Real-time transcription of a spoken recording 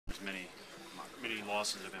many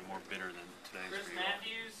losses have been more bitter than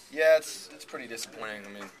today's. Yeah, it's pretty disappointing. I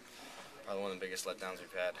mean, probably one of the biggest letdowns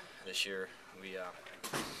we've had this year. We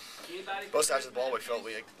both sides of the ball, we felt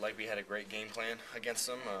like we had a great game plan against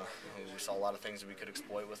them. We saw a lot of things that we could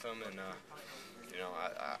exploit with them, and you know,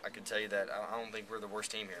 I could tell you that I don't think we're the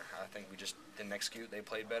worst team here. I think we just didn't execute. They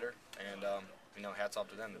played better, and you know, hats off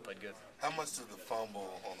to them. They played good. How much did the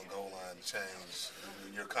fumble on the goal line change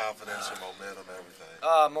your confidence, your momentum,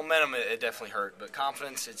 everything? Momentum, it definitely hurt, but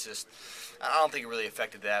confidence, it's just, I don't think it really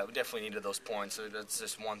affected that. We definitely needed those points. So that's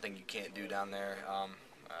just one thing you can't do down there.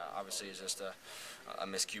 Obviously, it's just a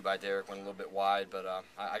miscue by Derek, went a little bit wide, but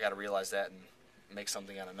I got to realize that and make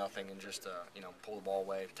something out of nothing and just you know, pull the ball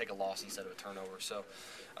away, take a loss instead of a turnover. So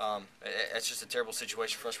it's just a terrible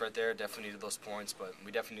situation for us right there. Definitely needed those points, but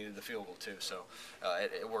we definitely needed the field goal too. So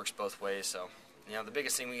it works both ways. So you know, the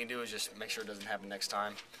biggest thing we can do is just make sure it doesn't happen next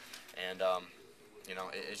time. And you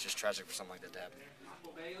know, it's just tragic for something like that to happen.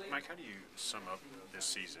 Mike, how do you sum up this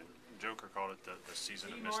season? Joker called it the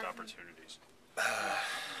season of missed opportunities.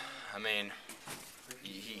 I mean,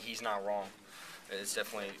 he's not wrong. It's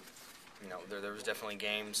definitely, you know, there was definitely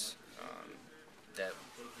games that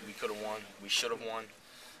we could have won, we should have won.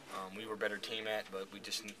 We were a better team at, but we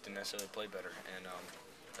just didn't necessarily play better. And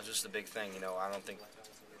that's just the big thing. You know, I don't think,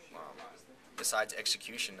 besides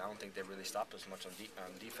execution, I don't think they really stopped us much on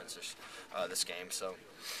defense this game. So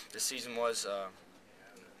this season was,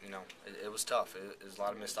 you know, it was tough. It was a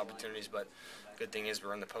lot of missed opportunities, but good thing is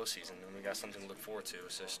we're in the postseason and we got something to look forward to.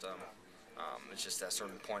 It's just that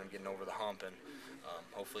certain point of getting over the hump, and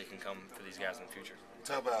hopefully it can come for these guys in the future.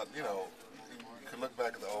 Talk about, you know, you can look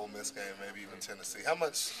back at the Ole Miss game, maybe even Tennessee.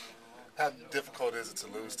 How difficult is it to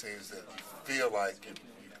lose teams that you feel like you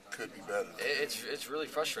could be better? It's really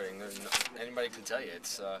frustrating. Anybody can tell you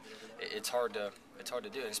it's hard to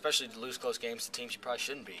do, and especially to lose close games to teams you probably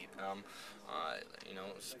shouldn't beat. You know,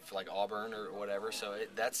 for like Auburn or whatever. So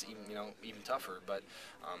that's even tougher. But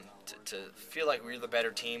to feel like we're the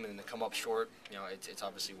better team and to come up short, you know, it's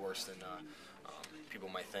obviously worse than people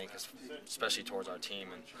might think, especially towards our team.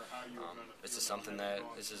 And this is something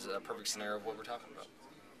this is a perfect scenario of what we're talking about.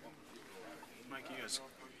 Mike, you guys,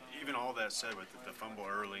 even all that said, with the fumble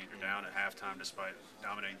early, you're down at halftime despite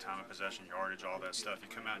dominating time of possession, yardage, all that stuff.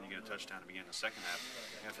 You come out and you get a touchdown to begin the second half.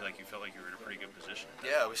 I feel like you felt like you were in a pretty good position.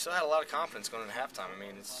 Yeah, we still had a lot of confidence going into halftime. I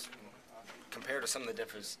mean, it's compared to some of the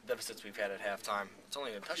deficits we've had at halftime, it's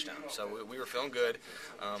only a touchdown. So we were feeling good.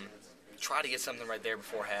 Tried to get something right there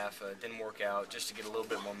before half. Didn't work out, just to get a little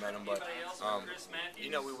bit of momentum. But,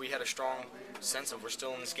 you know, we had a strong sense of we're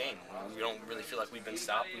still in this game. We don't really feel like we've been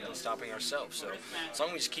stopped. We've been stopping ourselves. So as long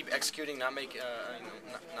as we just keep executing, not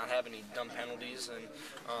have any dumb penalties,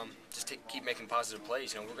 and just keep making positive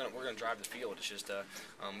plays, you know, we're gonna drive the field. It's just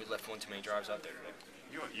we left one too many drives out there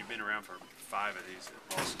today. You've been around for 5 of these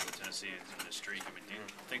losses with Tennessee in this streak. I mean, do you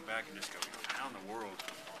think back and just go, how in the world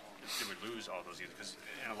did we lose all those years? Because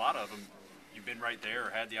in a lot of them, you've been right there, or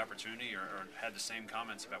had the opportunity, or had the same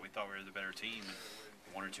comments about we thought we were the better team,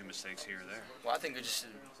 and 1 or 2 mistakes here or there. Well, I think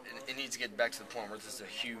it needs to get back to the point where this is a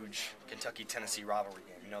huge Kentucky-Tennessee rivalry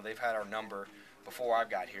game. You know, they've had our number before I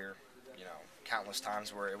got here, you know, countless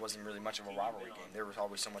times where it wasn't really much of a rivalry game. They were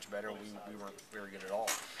always so much better. We weren't very good at all.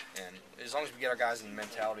 And as long as we get our guys in the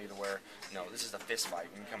mentality to where, you know, this is a fist fight.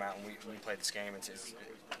 We come out and we play this game.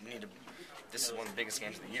 We need to. This is one of the biggest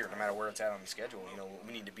games of the year, no matter where it's at on the schedule. You know,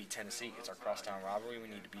 we need to beat Tennessee. It's our crosstown rivalry. We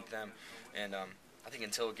need to beat them. And I think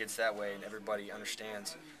until it gets that way and everybody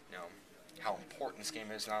understands, you know, how important this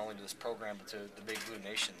game is, not only to this program but to the Big Blue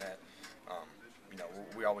Nation, that you know,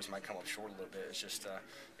 we always might come up short a little bit. It's just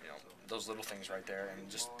you know, those little things right there, and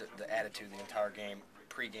just the attitude the entire game,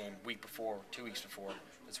 pre-game, week before, 2 weeks before.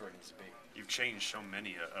 That's where it needs to be. You've changed so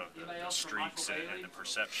many of the streaks and the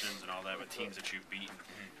perceptions and all that with teams that you've beaten.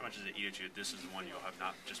 How much does it eat at you? This is the one you'll have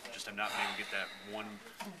not just have not been able to get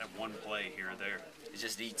that one play here or there. It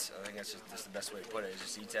just eats. I think that's the best way to put it. It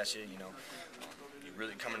just eats at you. You know, you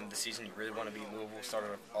really coming into the season, you really want to beat Louisville.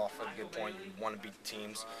 Started off at a good point. You want to beat the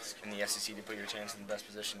teams in the SEC to put your chance in the best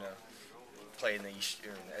position to play in the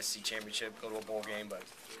SEC championship, go to a bowl game. But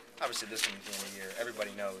obviously, this one at the end of the year,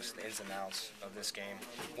 everybody knows the ins and outs of this game,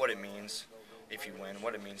 what it means if you win,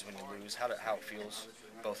 what it means when you lose, how it feels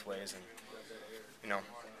both ways, and you know,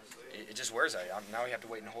 it just wears at you. Now we have to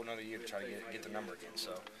wait a whole another year to try to get the number again.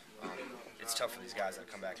 So it's tough for these guys that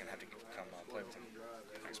come back and have to come play with them.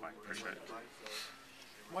 Thanks, Mike. Appreciate it.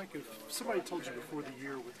 Mike, if somebody told you before the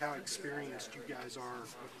year with how experienced you guys are,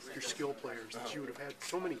 your skill players, that you would have had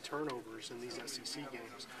so many turnovers in these SEC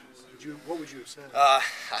games, what would you have said? I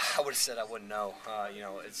would have said I wouldn't know. You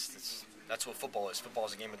know, that's what football is. Football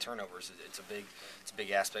is a game of turnovers. It's a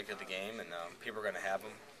big aspect of the game, and people are going to have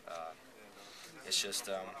them. It's just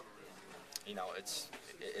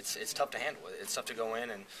it's tough to handle. It's tough to go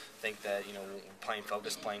in and think that we're playing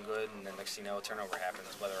focused, playing good, and then next thing you know, a turnover happens.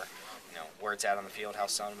 Whether where it's at on the field, how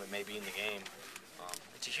some it may be in the game,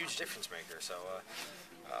 it's a huge difference maker. So.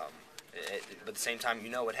 But at the same time,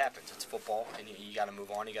 it happens. It's football, and you got to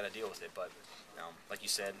move on. You got to deal with it. But like you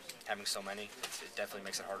said, having so many, it definitely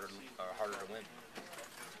makes it harder to win.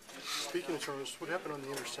 Speaking of turnovers, what happened on the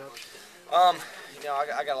interception?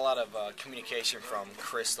 I got a lot of communication from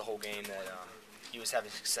Chris the whole game that he was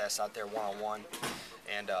having success out there one-on-one,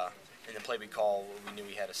 and in the play we call, we knew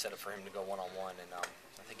we had a setup for him to go one-on-one, and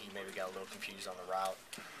I think he maybe got a little confused on the route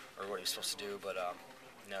or what he was supposed to do, but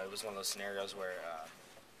it was one of those scenarios where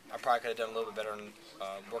I probably could have done a little bit better in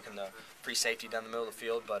working the free safety down the middle of the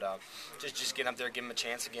field, but just getting up there, give him a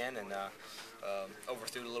chance again, and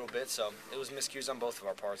overthrew it a little bit. So it was miscues on both of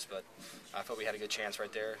our parts, but I thought we had a good chance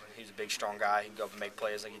right there. He's a big, strong guy. He can go up and make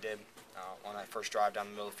plays like he did on that first drive down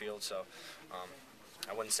the middle of the field. So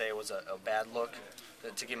I wouldn't say it was a bad look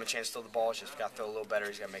to give him a chance to throw the ball. He's just got to throw a little better.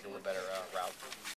 He's got to make a little better route.